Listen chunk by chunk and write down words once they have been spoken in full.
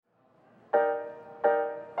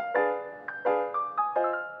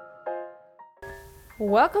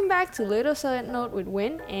Welcome back to Little Silent Note with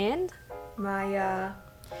Win and Maya.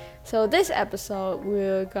 so this episode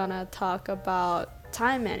we're gonna talk about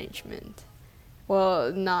time management.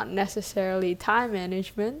 Well, not necessarily time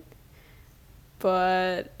management,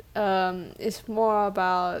 but it's more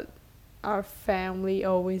about our family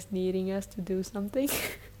always needing us to do something.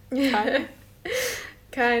 Kinda.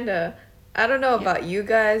 Kinda. I don't know Yeah. about you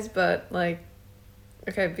guys, but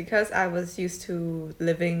okay, because I was used to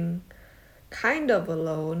living kind of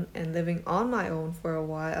alone and living on my own for a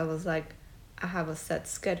while, I was like, I have a set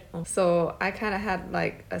schedule. So I kind of had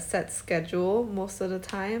like a set schedule most of the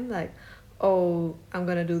time. Like, oh, I'm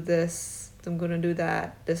gonna do this, I'm gonna do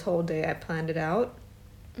that. This whole day I planned it out.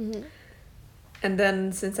 Mm-hmm. And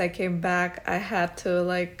then since I came back, I had to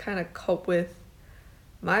like kind of cope with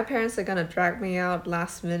my parents are gonna drag me out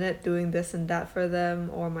last minute doing this and that for them,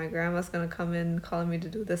 or my grandma's gonna come in calling me to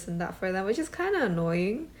do this and that for them, which is kind of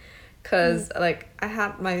annoying because like I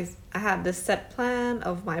had this set plan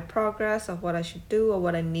of my progress of what I should do or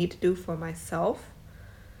what I need to do for myself.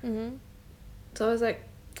 Mm-hmm. So I was like,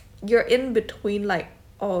 you're in between, like,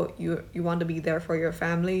 oh, you want to be there for your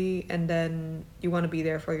family and then you want to be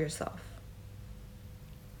there for yourself.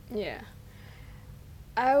 Yeah.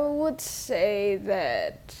 I would say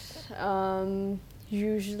that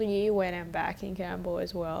usually when I'm back in Campbell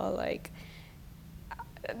as well, like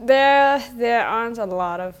there aren't a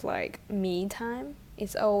lot of like me time.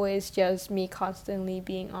 It's always just me constantly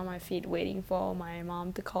being on my feet waiting for my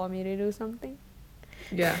mom to call me to do something.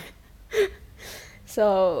 Yeah.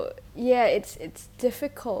 So yeah, it's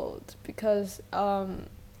difficult because I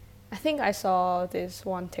think I saw this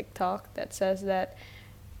one TikTok that says that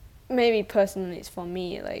maybe personally it's for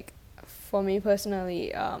me, like for me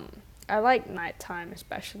personally, I like nighttime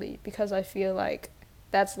especially because I feel like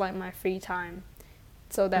that's like my free time.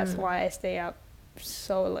 So that's why I stay up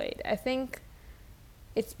so late. I think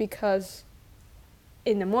it's because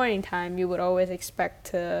in the morning time you would always expect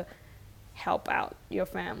to help out your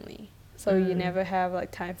family. So you never have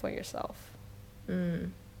like time for yourself.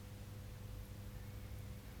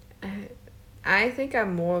 I think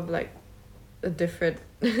I'm more of like a different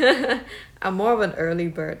I'm more of an early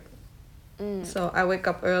bird. So I wake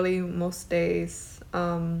up early most days.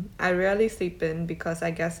 I rarely sleep in because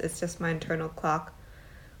I guess it's just my internal clock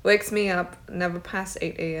wakes me up never past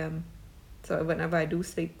 8 a.m. So whenever I do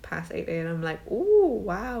sleep past 8 a.m. I'm like, ooh,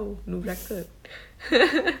 wow, new record.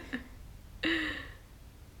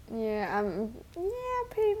 Yeah,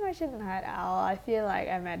 pretty much a night owl. I feel like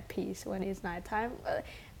I'm at peace when it's nighttime.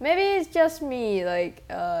 Maybe it's just me, like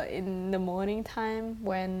in the morning time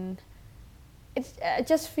when I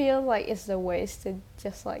just feel like it's a waste to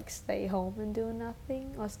just like stay home and do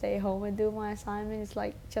nothing or stay home and do my assignment. It's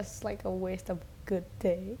like just like a waste of a good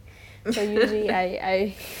day. So usually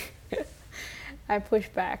I I push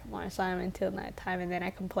back my assignment till nighttime and then I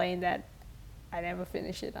complain that I never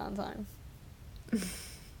finish it on time.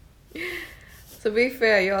 To be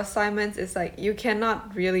fair, your assignments is like you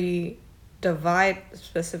cannot really divide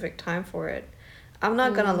specific time for it. I'm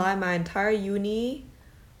not gonna lie, my entire uni,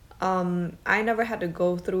 I never had to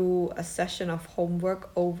go through a session of homework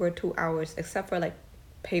over 2 hours except for like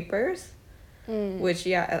papers, which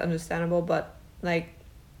yeah, understandable, but like,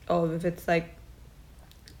 oh, if it's like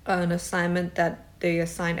an assignment that they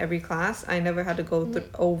assign every class, I never had to go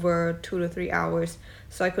over 2 to 3 hours,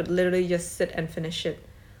 so I could literally just sit and finish it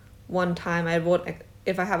one time. I won't,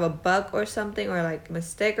 if I have a bug or something or like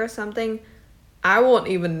mistake or something, I won't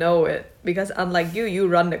even know it because unlike you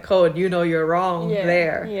run the code, you know you're wrong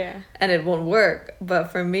there, Yeah. and it won't work. But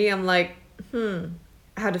for me, I'm like, I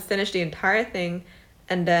had to finish the entire thing,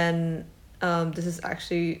 and then this is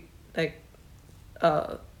actually like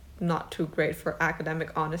not too great for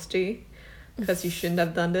academic honesty because you shouldn't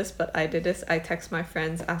have done this, but I did this. I text my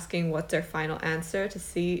friends asking what's their final answer to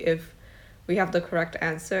see if we have the correct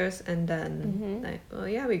answers, and then like, well,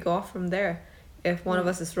 yeah, we go off from there. If one of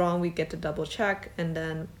us is wrong, we get to double check, and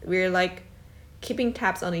then we're like keeping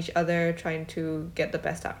tabs on each other, trying to get the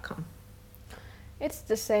best outcome. It's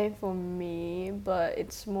the same for me, but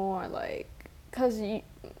it's more like because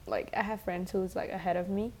like I have friends who's like ahead of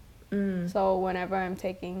me. So whenever I'm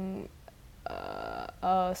taking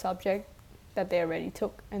a subject that they already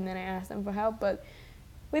took, and then I ask them for help, but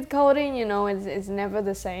with coding, it's never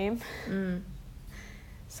the same.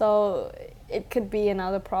 So it could be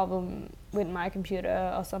another problem with my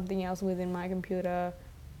computer or something else within my computer,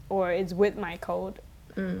 or it's with my code.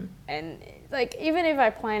 And like even if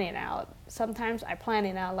I plan it out, sometimes I plan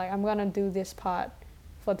it out like I'm gonna do this part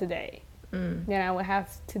for today, then I will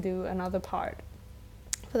have to do another part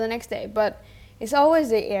for the next day. But it's always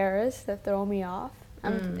the errors that throw me off.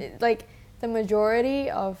 Like the majority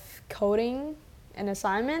of coding an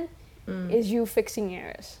assignment is you fixing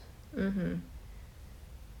errors. Mm-hmm.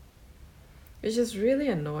 It's just really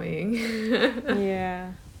annoying.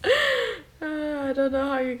 Yeah. I don't know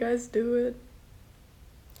how you guys do it.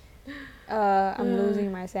 I'm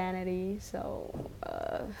losing my sanity, so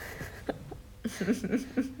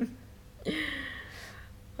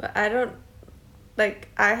But I don't like.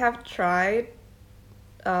 I have tried.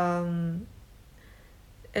 In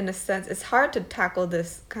a sense, it's hard to tackle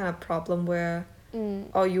this kind of problem where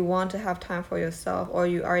oh, you want to have time for yourself, or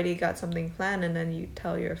you already got something planned and then you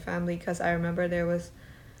tell your family. Because I remember there was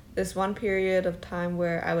this one period of time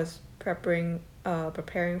where I was preparing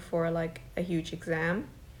for like a huge exam.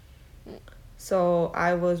 So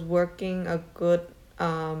I was working a good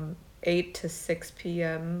 8 to 6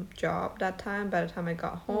 p.m. job that time. By the time I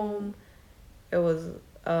got home, it was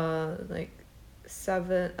like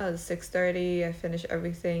 6:30. I finished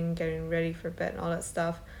everything, getting ready for bed and all that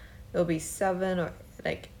stuff. It'll be 7 or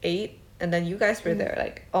like 8, and then you guys were there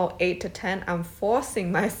like 8 to 10. I'm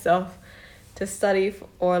forcing myself to study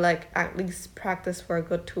or like at least practice for a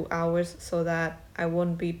good 2 hours so that I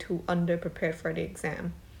wouldn't be too underprepared for the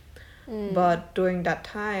exam. But during that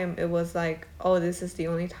time, it was like, oh, this is the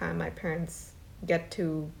only time my parents get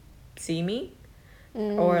to see me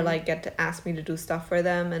or like get to ask me to do stuff for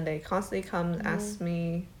them, and they constantly come ask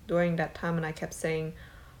me during that time, and I kept saying,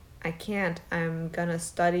 I can't, I'm gonna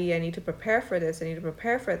study, I need to prepare for this, I need to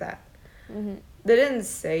prepare for that. They didn't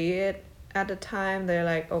say it at the time. They're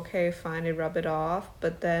like, okay, fine, they rub it off.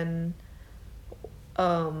 But then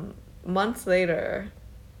months later,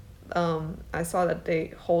 I saw that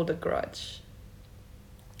they hold a grudge.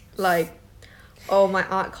 Like, oh, my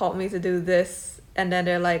aunt called me to do this, and then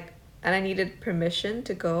they're like, and I needed permission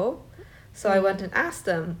to go, so I went and asked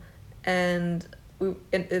them, and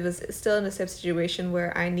it was still in the same situation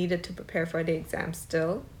where I needed to prepare for the exam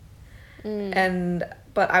still,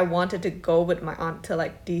 but I wanted to go with my aunt to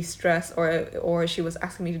like de-stress, or she was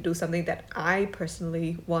asking me to do something that I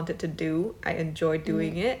personally wanted to do. I enjoyed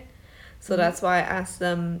doing it. So that's why I asked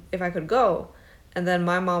them if I could go. And then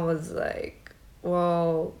my mom was like,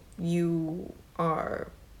 well, you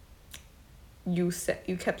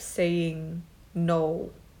kept saying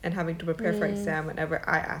no and having to prepare for exam whenever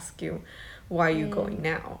I ask you, why are you going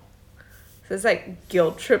now? So it's like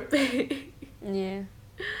guilt tripping. Yeah.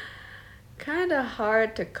 Kind of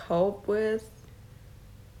hard to cope with.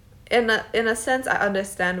 In a sense, I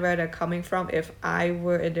understand where they're coming from. If I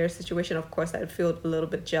were in their situation, of course, I'd feel a little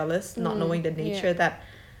bit jealous, not knowing the nature that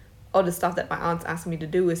all the stuff that my aunt's asking me to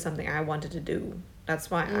do is something I wanted to do. That's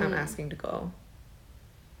why I'm asking to go.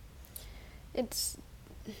 It's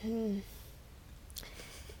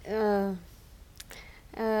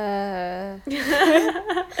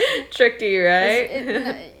tricky, right?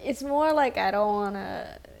 it's more like I don't want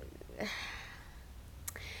to.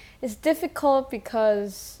 It's difficult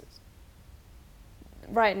because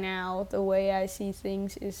right now the way I see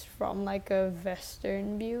things is from like a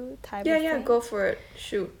Western view type of thing. Yeah, go for it.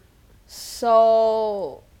 Shoot.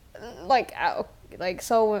 So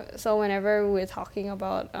so whenever we're talking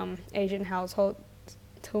about Asian household,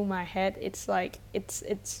 to my head it's like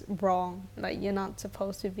it's wrong. Like, you're not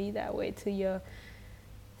supposed to be that way to your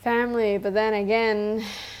family. But then again,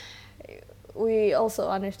 we also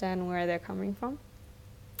understand where they're coming from.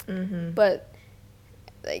 But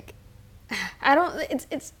like, I don't.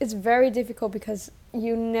 It's very difficult because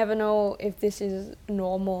you never know if this is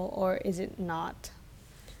normal or is it not.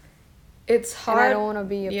 It's hard. And I don't want to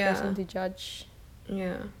be a person to judge.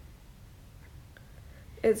 Yeah.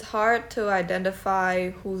 It's hard to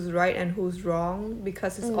identify who's right and who's wrong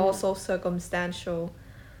because it's also circumstantial.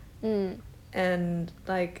 And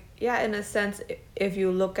like, yeah, in a sense, if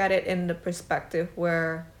you look at it in the perspective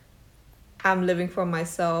where I'm living for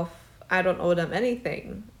myself, I don't owe them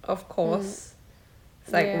anything. Of course,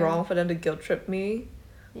 it's like wrong for them to guilt trip me.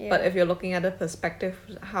 Yeah. But if you're looking at the perspective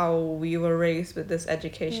how we were raised with this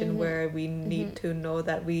education where we need to know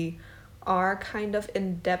that we are kind of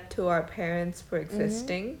in debt to our parents for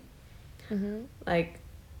existing, like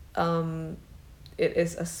it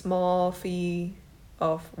is a small fee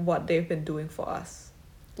of what they've been doing for us.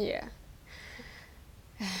 Yeah.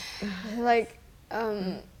 Like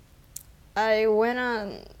I went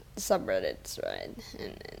on subreddits, right,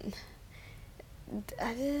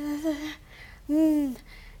 and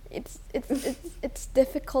it's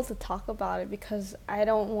difficult to talk about it because I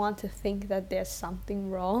don't want to think that there's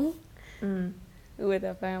something wrong with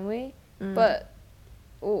a family. But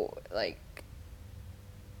like,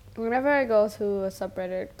 whenever I go to a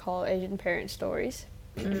subreddit called Asian Parent Stories,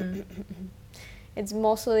 it's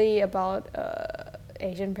mostly about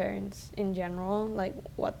Asian parents in general, like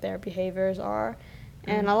what their behaviors are.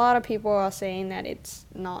 And a lot of people are saying that it's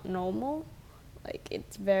not normal. Like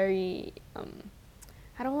it's very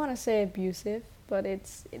I don't want to say abusive, but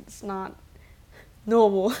it's not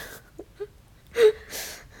normal.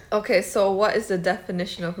 Okay, so what is the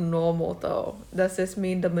definition of normal though? Does this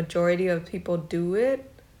mean the majority of people do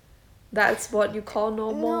it? That's what you call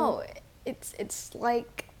normal? No, it's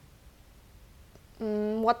like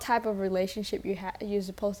what type of relationship you're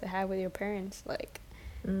supposed to have with your parents. Like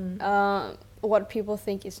what people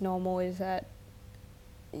think is normal is that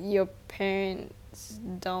your parents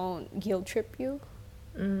don't guilt trip you.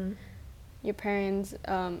 Your parents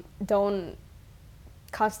don't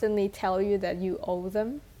constantly tell you that you owe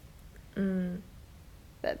them.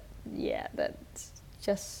 That's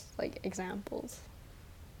just like examples.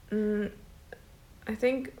 I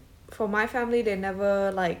think for my family, they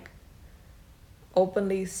never like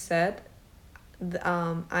openly said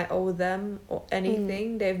I owe them or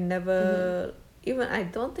anything. They've never even, I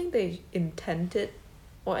don't think they intended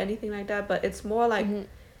or anything like that, but it's more like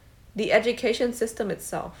the education system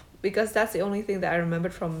itself, because that's the only thing that I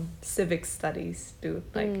remembered from civic studies, dude.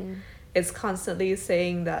 Like it's constantly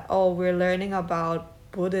saying that, oh, we're learning about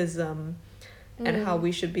Buddhism and how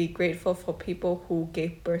we should be grateful for people who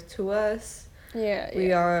gave birth to us.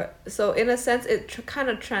 We are, so in a sense it kind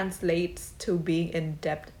of translates to being in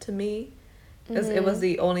debt to me, because it was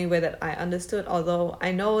the only way that I understood, although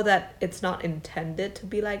I know that it's not intended to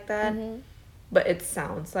be like that, but it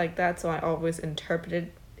sounds like that, so I always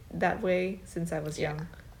interpreted that way since I was young.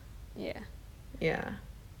 Yeah.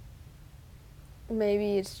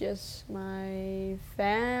 Maybe it's just my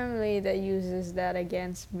family that uses that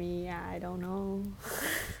against me. I don't know.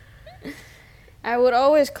 I would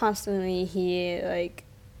always constantly hear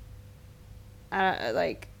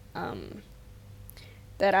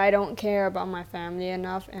that I don't care about my family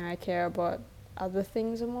enough and I care about other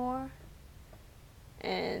things more.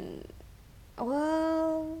 And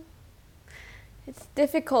well, it's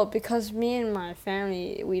difficult because me and my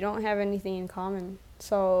family, we don't have anything in common.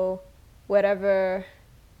 So whatever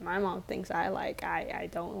my mom thinks I like, I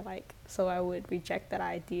don't like. So I would reject that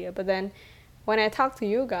idea. But then when I talk to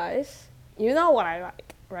you guys, you know what I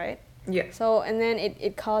like, right? Yeah. So, and then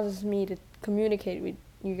it causes me to communicate with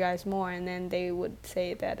you guys more, and then they would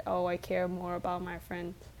say that, oh, I care more about my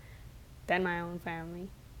friends than my own family.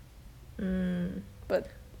 But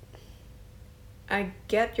I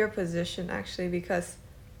get your position actually, because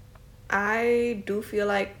I do feel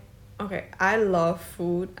like, okay, I love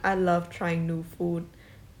food. I love trying new food.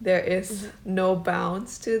 There is no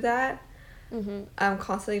bounds to that. I'm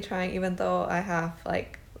constantly trying, even though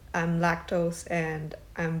I'm lactose and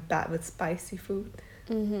I'm bad with spicy food.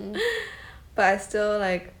 But I still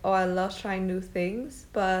I love trying new things.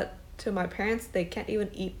 But to my parents, they can't even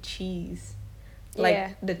eat cheese.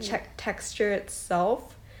 The texture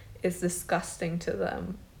itself is disgusting to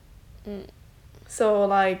them. So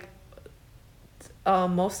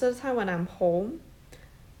most of the time when I'm home,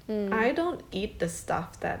 I don't eat the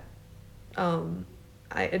stuff that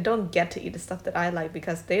I don't get to eat the stuff that I like,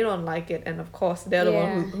 because they don't like it, and of course they're the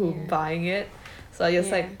one who buying it. So I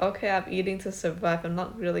just okay, I'm eating to survive. I'm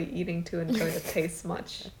not really eating to enjoy the taste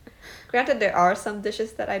much. Granted, there are some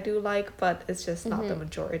dishes that I do like, but it's just not the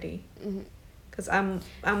majority. Because I'm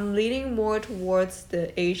leaning more towards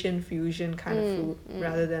the Asian fusion kind of food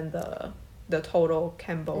rather than the total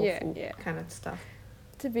Cambo food kind of stuff.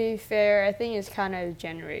 To be fair, I think it's kind of a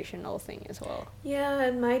generational thing as well. Yeah,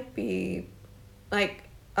 it might be. My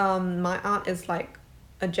aunt is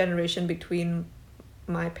a generation between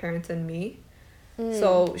my parents and me.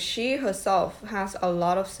 So she herself has a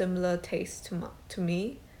lot of similar tastes to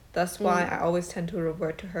me. That's why I always tend to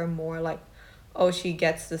revert to her more, she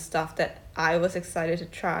gets the stuff that I was excited to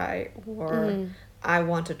try or I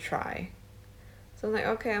want to try. So I'm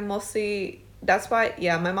okay, I'm mostly, that's why,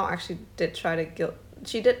 my mom actually did try to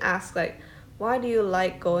she did ask why do you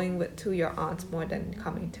like going to your aunts more than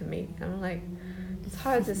coming to me? And I'm it's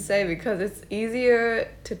hard to say, because it's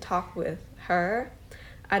easier to talk with her.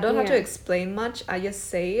 I don't have to explain much. I just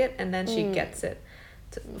say it and then she gets it.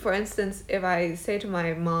 For instance, if I say to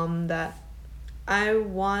my mom that I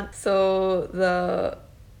want, so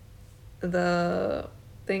the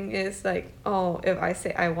thing is if I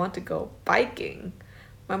say I want to go biking,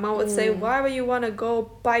 my mom would say, why would you want to go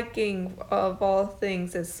biking of all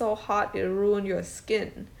things? It's so hot, it'll ruin your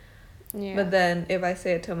skin. But then if I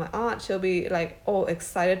say it to my aunt, she'll be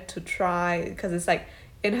excited to try, because it's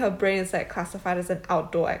in her brain it's classified as an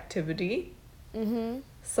outdoor activity.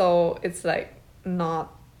 So it's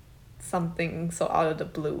not something so out of the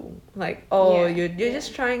blue, you're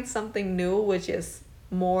just trying something new, which is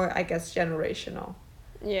more, I guess, generational.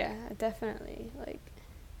 Yeah, definitely. Like,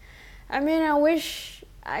 I mean, I wish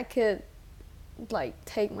I could like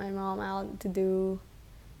take my mom out to do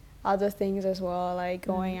other things as well, like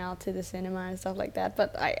going out to the cinema and stuff like that.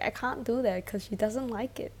 But I can't do that because she doesn't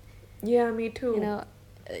like it. Yeah, me too. You know,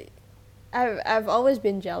 I've always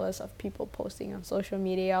been jealous of people posting on social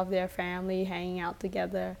media of their family hanging out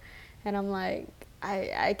together, and I'm like,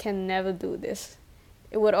 I can never do this.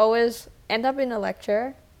 It would always end up in a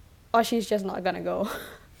lecture, or she's just not gonna go.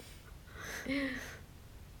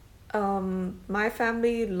 My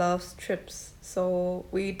family loves trips, so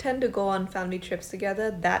we tend to go on family trips together.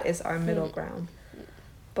 That is our middle ground.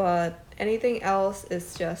 But anything else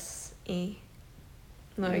is just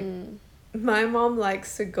Like, my mom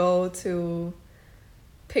likes to go to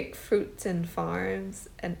pick fruits and farms,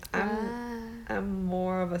 and I'm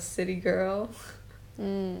more of a city girl.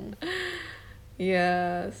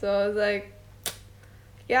 Yeah, so I was like,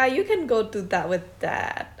 yeah, you can go do that with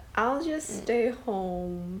Dad. I'll just stay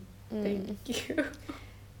home. Thank you.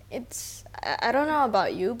 I don't know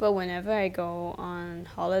about you, but whenever I go on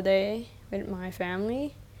holiday with my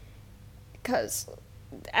family, because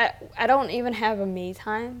I don't even have a me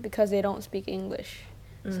time because they don't speak English.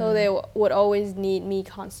 So they would always need me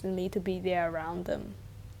constantly to be there around them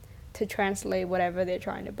to translate whatever they're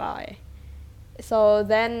trying to buy. So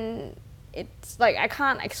then it's like I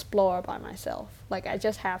can't explore by myself. Like I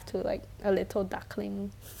just have to like a little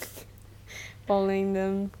duckling following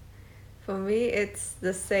them. For me, it's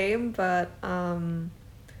the same, but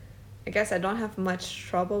I guess I don't have much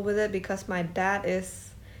trouble with it because my dad is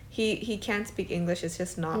he can speak English. It's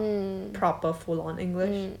just not proper full on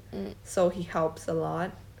English, so he helps a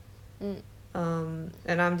lot. And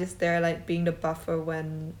I'm just there like being the buffer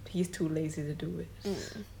when he's too lazy to do it.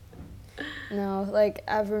 No, like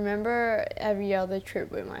I remember every other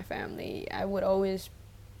trip with my family, I would always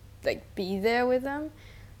like be there with them.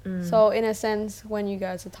 So in a sense, when you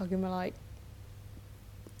guys are talking about like,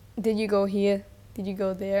 did you go here? Did you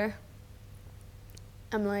go there?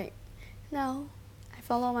 I'm like, no, I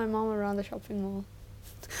follow my mom around the shopping mall.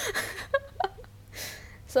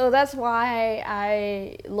 So that's why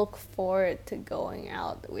I look forward to going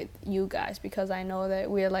out with you guys, because I know that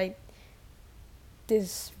we're like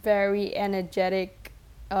this very energetic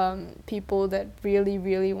people that really,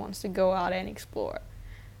 really wants to go out and explore.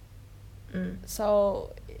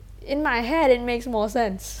 So in my head, it makes more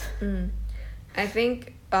sense. I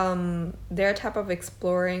think their type of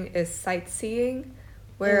exploring is sightseeing,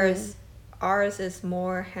 whereas ours is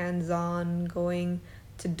more hands-on, going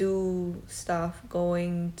to do stuff,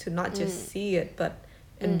 going to not just see it, but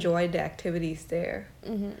enjoy the activities there.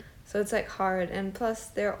 So it's like hard, and plus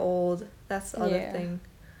they're old. That's the other thing.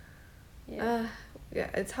 Yeah,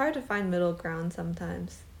 it's hard to find middle ground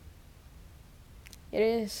sometimes. It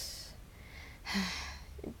is.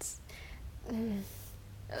 It's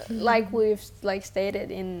like we've like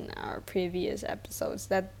stated in our previous episodes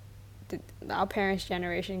that our parents'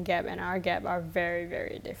 generation gap and our gap are very,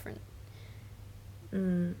 very different.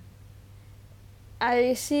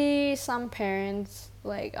 I see some parents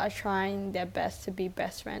like are trying their best to be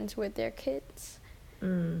best friends with their kids.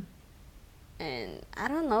 And I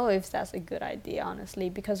don't know if that's a good idea, honestly,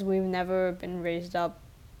 because we've never been raised up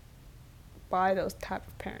by those type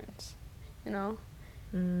of parents, you know?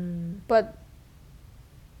 But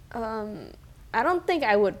I don't think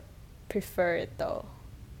I would prefer it though.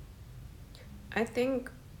 I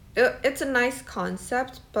think it's a nice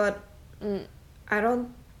concept, but I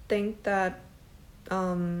don't think that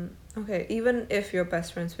okay, even if you're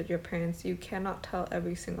best friends with your parents, you cannot tell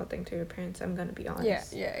every single thing to your parents. I'm gonna be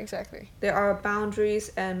honest. Yeah, exactly. There are boundaries,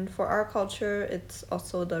 and for our culture, it's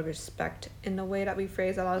also the respect in the way that we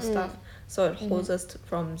phrase a lot of stuff. So it holds us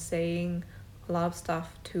from saying a lot of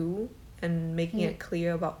stuff too, and making it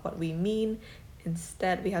clear about what we mean.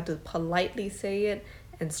 Instead, we have to politely say it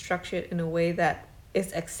and structure it in a way that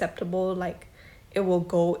is acceptable. Like it will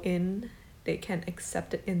go in. They can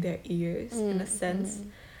accept it in their ears in a sense.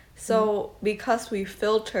 So because we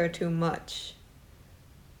filter too much,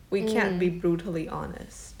 we can't be brutally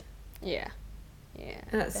honest. Yeah.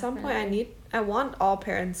 And at some point I want all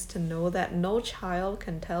parents to know that no child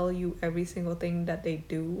can tell you every single thing that they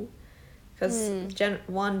do, because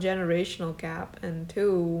one, generational gap, and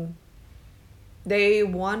two, they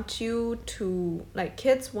want you to, like,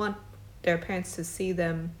 kids want their parents to see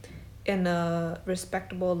them in a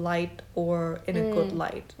respectable light or in a good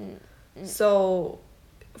light. So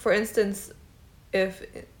for instance, if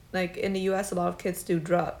like in the US a lot of kids do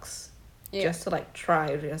drugs just to like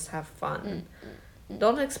try, just have fun,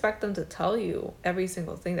 don't expect them to tell you every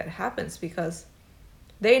single thing that happens, because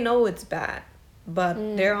they know it's bad. but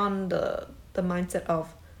they're on the mindset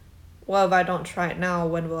of, well, if I don't try it now,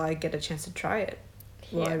 when will I get a chance to try it?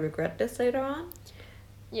 Will I Yeah. regret this later on?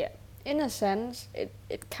 Yeah, in a sense,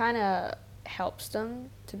 it kind of helps them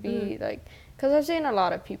to be like, because I've seen a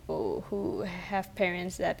lot of people who have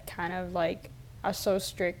parents that kind of like are so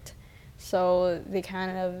strict, so they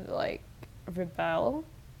kind of like rebel.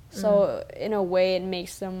 So in a way, it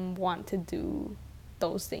makes them want to do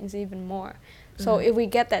those things even more. So if we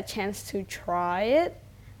get that chance to try it,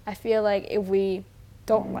 I feel like if we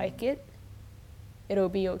don't like it, it'll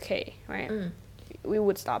be okay, right? We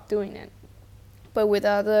would stop doing it. But with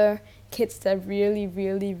other kids that really,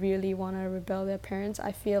 really, really want to rebel their parents,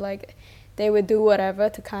 I feel like they would do whatever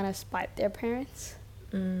to kind of spite their parents.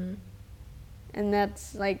 Mm. And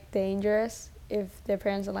that's like dangerous. If their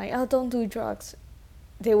parents are like, oh, don't do drugs,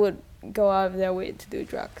 they would go out of their way to do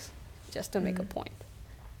drugs just to make a point.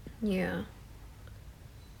 Yeah.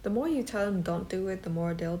 The more you tell them don't do it, the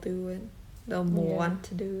more they'll do it. They'll want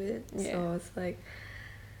to do it. Yeah. So it's like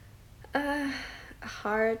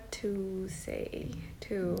hard to say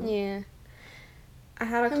too. Yeah. I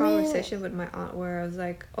had a conversation with my aunt where I was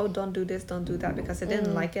like, oh, don't do this, don't do that, because I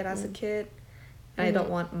didn't like it as a kid. And I don't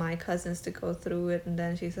want my cousins to go through it. And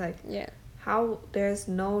then she's like, Yeah. how there's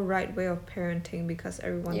no right way of parenting because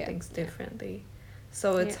everyone thinks differently.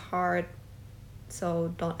 So it's hard.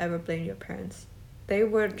 So don't ever blame your parents. They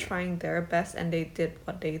were trying their best and they did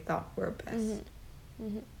what they thought were best.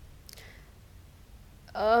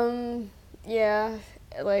 Yeah,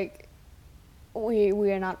 like we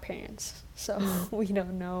are not parents, so we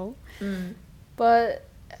don't know. But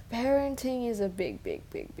parenting is a big, big,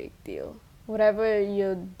 big, big deal. Whatever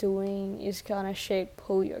you're doing is gonna shape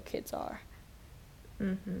who your kids are.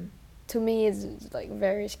 To me, it's like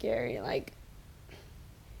very scary. Like,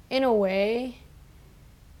 in a way,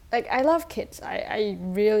 like I love kids. I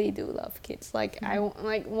really do love kids. Like I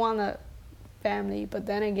like want a family, but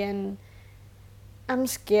then again, I'm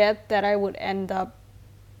scared that I would end up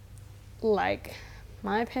like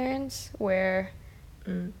my parents, where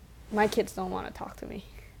my kids don't want to talk to me.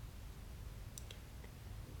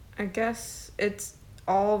 I guess it's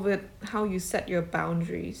all with how you set your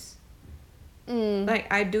boundaries. Like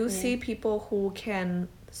I do see people who can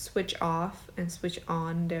switch off and switch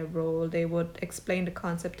on their role. They would explain the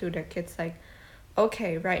concept to their kids like,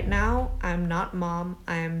 okay, right now I'm not mom,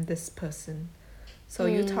 I'm this person. So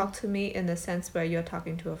you talk to me in the sense where you're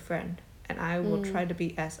talking to a friend, and I will try to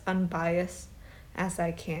be as unbiased as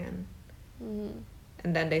I can.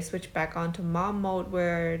 And then they switch back on to mom mode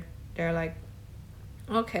where they're like,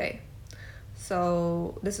 okay,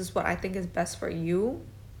 so this is what I think is best for you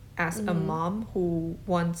as a mom who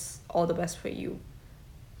wants all the best for you.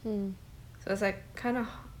 So it's like kind of,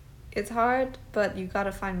 it's hard, but you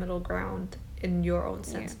gotta find middle ground in your own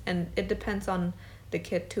sense. And it depends on the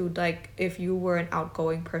kid too. Like if you were an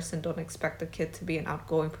outgoing person, don't expect the kid to be an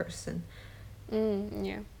outgoing person.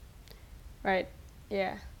 Yeah. Right.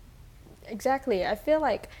 Yeah. Exactly. I feel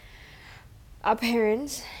like our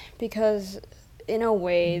parents, because in a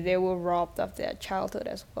way they were robbed of their childhood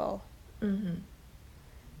as well.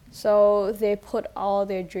 So they put all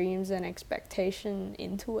their dreams and expectation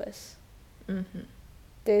into us.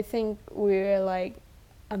 They think we're like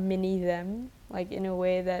a mini them, like in a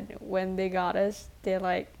way that when they got us,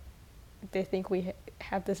 they think we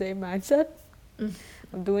have the same mindset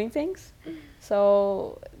of doing things.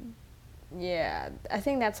 So yeah, I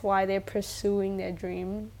think that's why they're pursuing their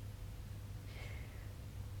dream.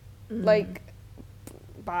 Like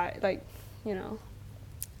by like, you know.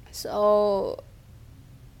 So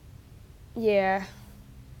yeah,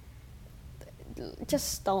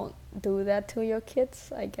 just don't do that to your kids,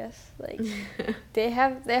 I guess. Like they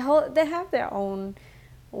have their own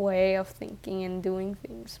way of thinking and doing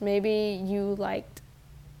things. Maybe you liked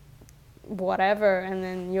whatever and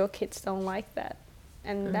then your kids don't like that,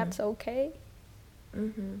 and that's okay.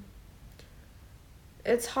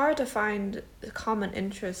 It's hard to find common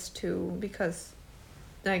interest too, because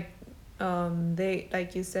like they,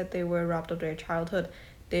 like you said, they were robbed of their childhood.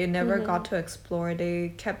 They never got to explore.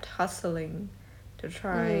 They kept hustling to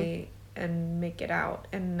try and make it out,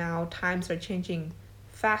 and now times are changing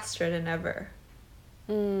faster than ever.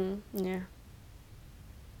 Yeah.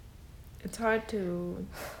 It's hard to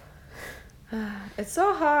it's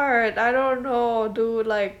so hard. I don't know, dude.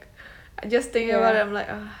 Like I just think about it, I'm like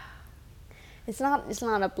It's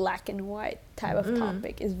not a black and white type of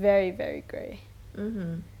topic. It's very, very gray.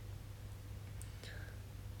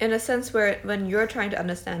 in a sense where when you're trying to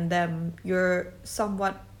understand them, you're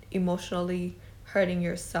somewhat emotionally hurting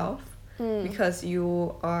yourself because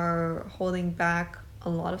you are holding back a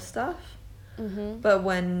lot of stuff. But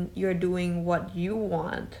when you're doing what you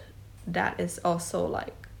want, that is also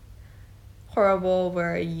like horrible,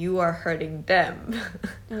 where you are hurting them.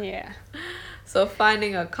 Yeah. So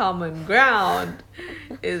finding a common ground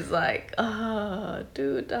is like, oh,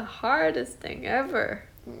 dude, the hardest thing ever.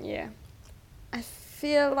 Yeah. I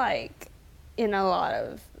feel like in a lot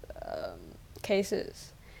of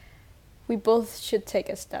cases, we both should take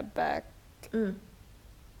a step back.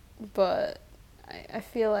 But I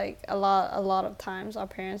feel like a lot of times our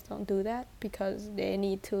parents don't do that because they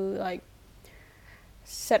need to like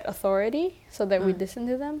set authority so that we listen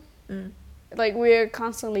to them. Like we're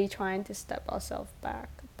constantly trying to step ourselves back,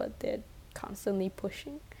 but they're constantly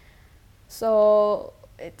pushing. So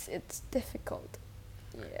it's difficult.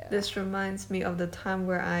 Yeah. This reminds me of the time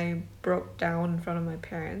where I broke down in front of my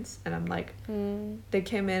parents, and I'm like, they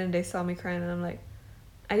came in and they saw me crying, and I'm like,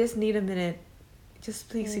 I just need a minute. Just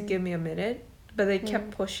please give me a minute. But they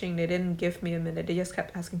kept pushing. They didn't give me a minute. They just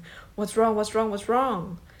kept asking, what's wrong? What's wrong? What's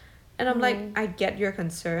wrong? And I'm like, I get you're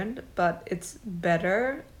concerned, but it's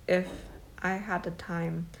better if I had the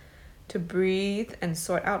time to breathe and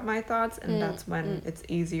sort out my thoughts, and that's when it's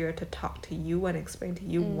easier to talk to you and explain to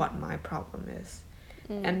you what my problem is.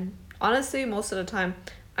 And honestly, most of the time,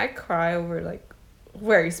 I cry over like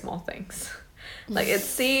very small things. Like it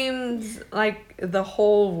seems like the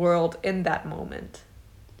whole world in that moment.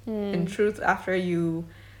 In truth, after you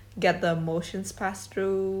get the emotions passed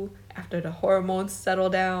through, after the hormones settle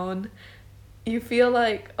down, you feel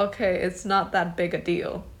like, okay, it's not that big a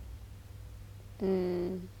deal.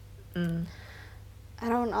 I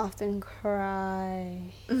don't often cry.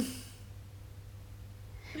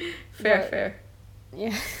 Fair.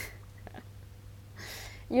 Yeah.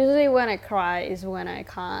 Usually when I cry is when I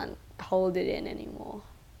can't hold it in anymore.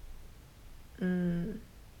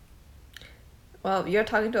 Well, you're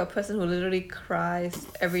talking to a person who literally cries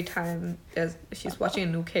every time she's watching a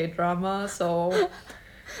new K-drama, so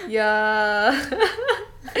yeah.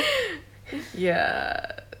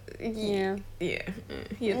 Yeah. Yeah. Yeah,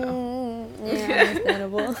 you know. Yeah,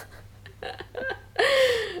 understandable.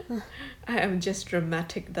 I am just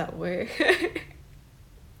dramatic that way.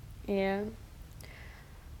 Yeah.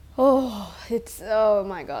 Oh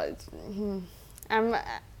my god.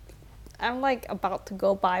 I'm like about to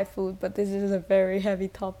go buy food, but this is a very heavy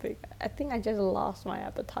topic. I think I just lost my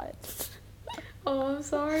appetite. Oh, I'm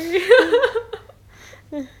sorry.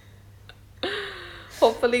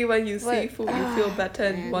 Hopefully when you see food you feel better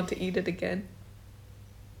and you want to eat it again.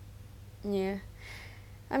 Yeah.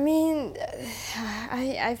 I mean,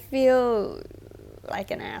 I feel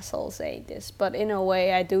like an asshole saying this, but in a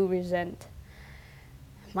way I do resent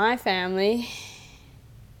my family,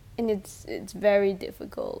 and it's very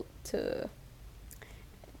difficult to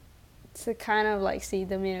kind of like see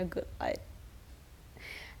them in a good light.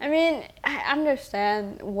 I mean, I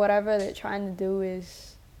understand whatever they're trying to do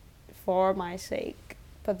is for my sake,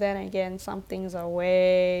 but then again, some things are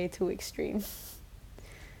way too extreme.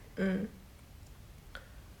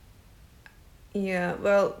 Yeah,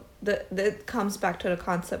 well, it comes back to the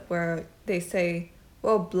concept where they say,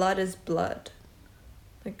 well, blood is blood.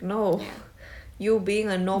 Like, no, you being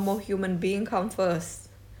a normal human being come first.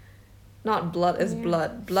 Not blood is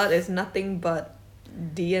blood. Blood is nothing but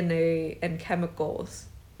DNA and chemicals.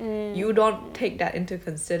 You don't take that into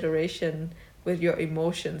consideration with your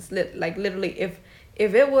emotions. Like literally, if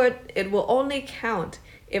it will only count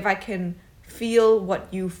if I can feel what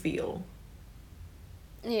you feel.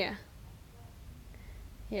 Yeah.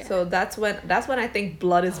 Yeah. So that's when I think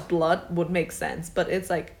blood is blood would make sense. But it's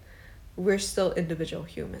like, we're still individual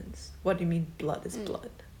humans. What do you mean blood is blood?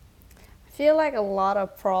 I feel like a lot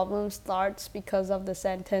of problems starts because of the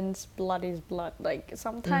sentence blood is blood. Like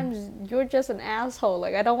sometimes you're just an asshole.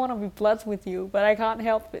 Like I don't want to be bloods with you, but I can't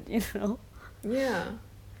help it, you know? Yeah.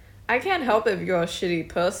 I can't help if you're a shitty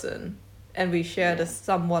person and we share the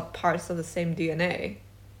somewhat parts of the same DNA.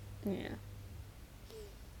 Yeah.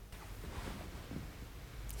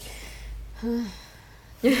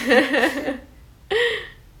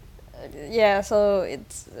 Yeah, so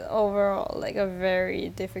it's overall like a very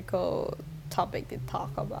difficult topic to talk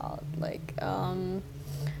about. Like,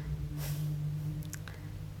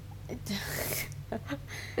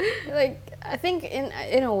 like I think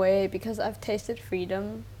in a way because I've tasted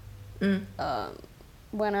freedom, when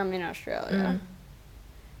I'm in Australia.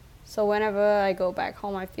 So whenever I go back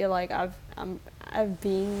home, I feel like I'm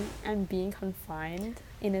being confined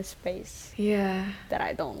in a space that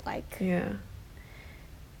I don't like. Yeah.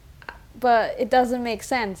 But it doesn't make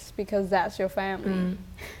sense because that's your family.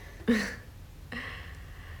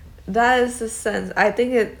 That is the sense. I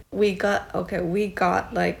think we got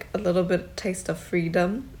like a little bit taste of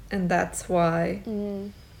freedom And that's why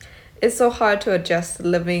Mm. it's so hard to adjust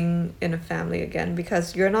living in a family again,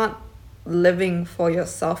 because you're not living for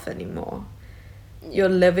yourself anymore. You're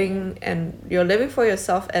living for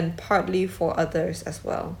yourself and partly for others as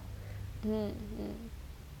well. Mm.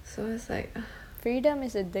 So it's like, Freedom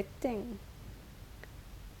is addicting.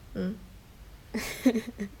 mm.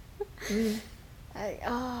 Mm.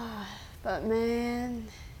 But man,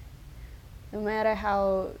 no matter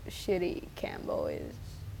how shitty Campbell is,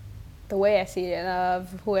 the way I see it,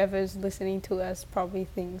 whoever's listening to us probably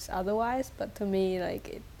thinks otherwise, but to me,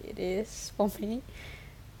 like, it is for me.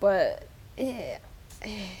 But yeah,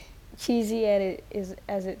 cheesy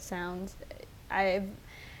as it sounds, I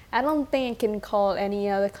don't think I can call any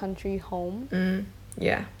other country home.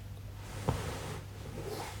 Yeah.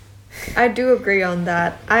 I do agree on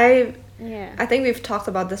that. I think we've talked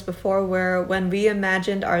about this before, where when we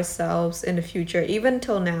imagined ourselves in the future, even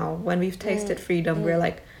till now, when we've tasted freedom, we're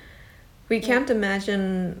like, we can't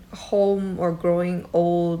imagine home or growing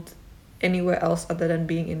old anywhere else other than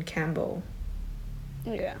being in Campbell.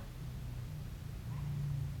 Yeah.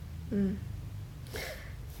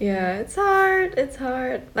 Yeah, it's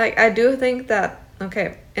hard. Like, I do think that,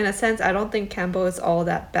 okay, in a sense, I don't think Campbell is all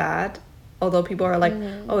that bad. Although people are like,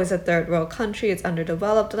 oh, it's a third world country, it's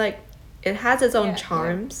underdeveloped. Like, it has its own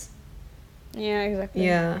charms. Yeah, exactly.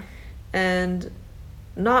 Yeah. And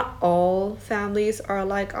not all families are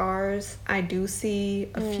like ours. I do see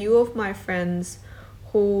a few of my friends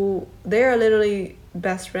who, they're literally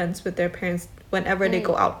best friends with their parents. Whenever they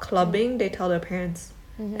go out clubbing, they tell their parents.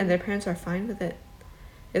 And their parents are fine with it.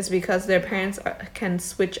 It's because their parents can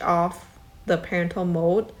switch off the parental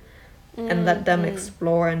mode and let them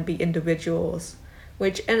explore and be individuals,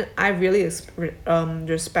 and I really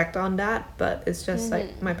respect on that, but it's just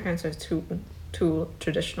like my parents are too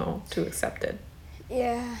traditional to accept it.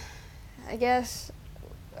 Yeah, I guess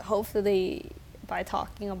hopefully by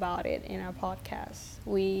talking about it in our podcast,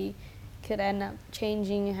 we could end up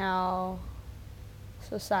changing how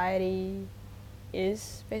society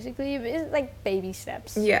is. Basically, it's like baby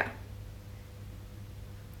steps. Yeah.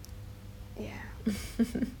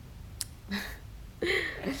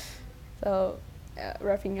 So,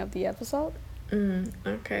 wrapping up the episode.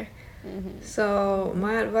 Okay. So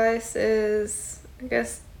my advice is, I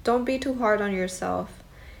guess, don't be too hard on yourself.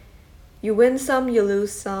 You win some, you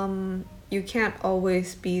lose some. You can't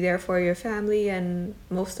always be there for your family, and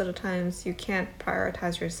most of the times you can't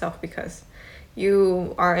prioritize yourself because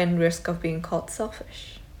you are in risk of being called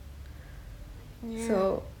selfish. Yeah.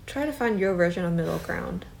 So try to find your version of middle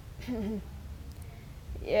ground.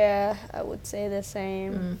 Yeah, I would say the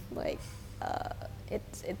same. Like,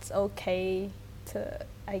 it's okay to,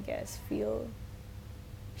 I guess, feel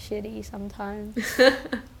shitty sometimes.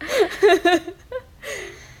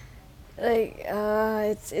 Like,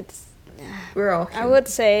 it's. We're all human. I would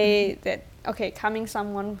say that, okay, coming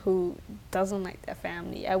someone who doesn't like their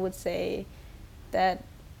family, I would say that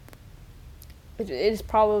it is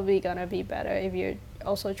probably gonna be better if you're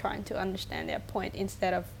also trying to understand their point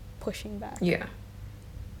instead of pushing back. Yeah.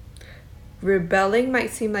 Rebelling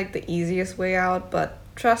might seem like the easiest way out, but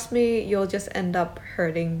trust me, you'll just end up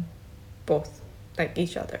hurting both, like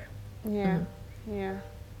each other. Yeah.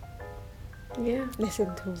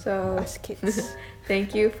 Listen to us kids.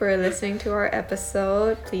 Thank you for listening to our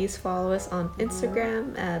episode. Please follow us on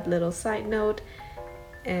Instagram at Little Side Note,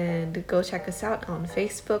 and go check us out on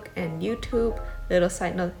Facebook and YouTube, Little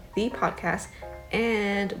Side Note the podcast.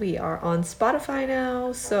 And we are on Spotify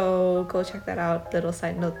now, so go check that out, Little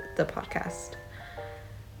Side Note the podcast.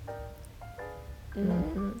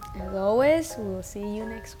 As always, we'll see you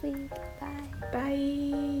next week. Bye.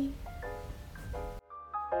 Bye.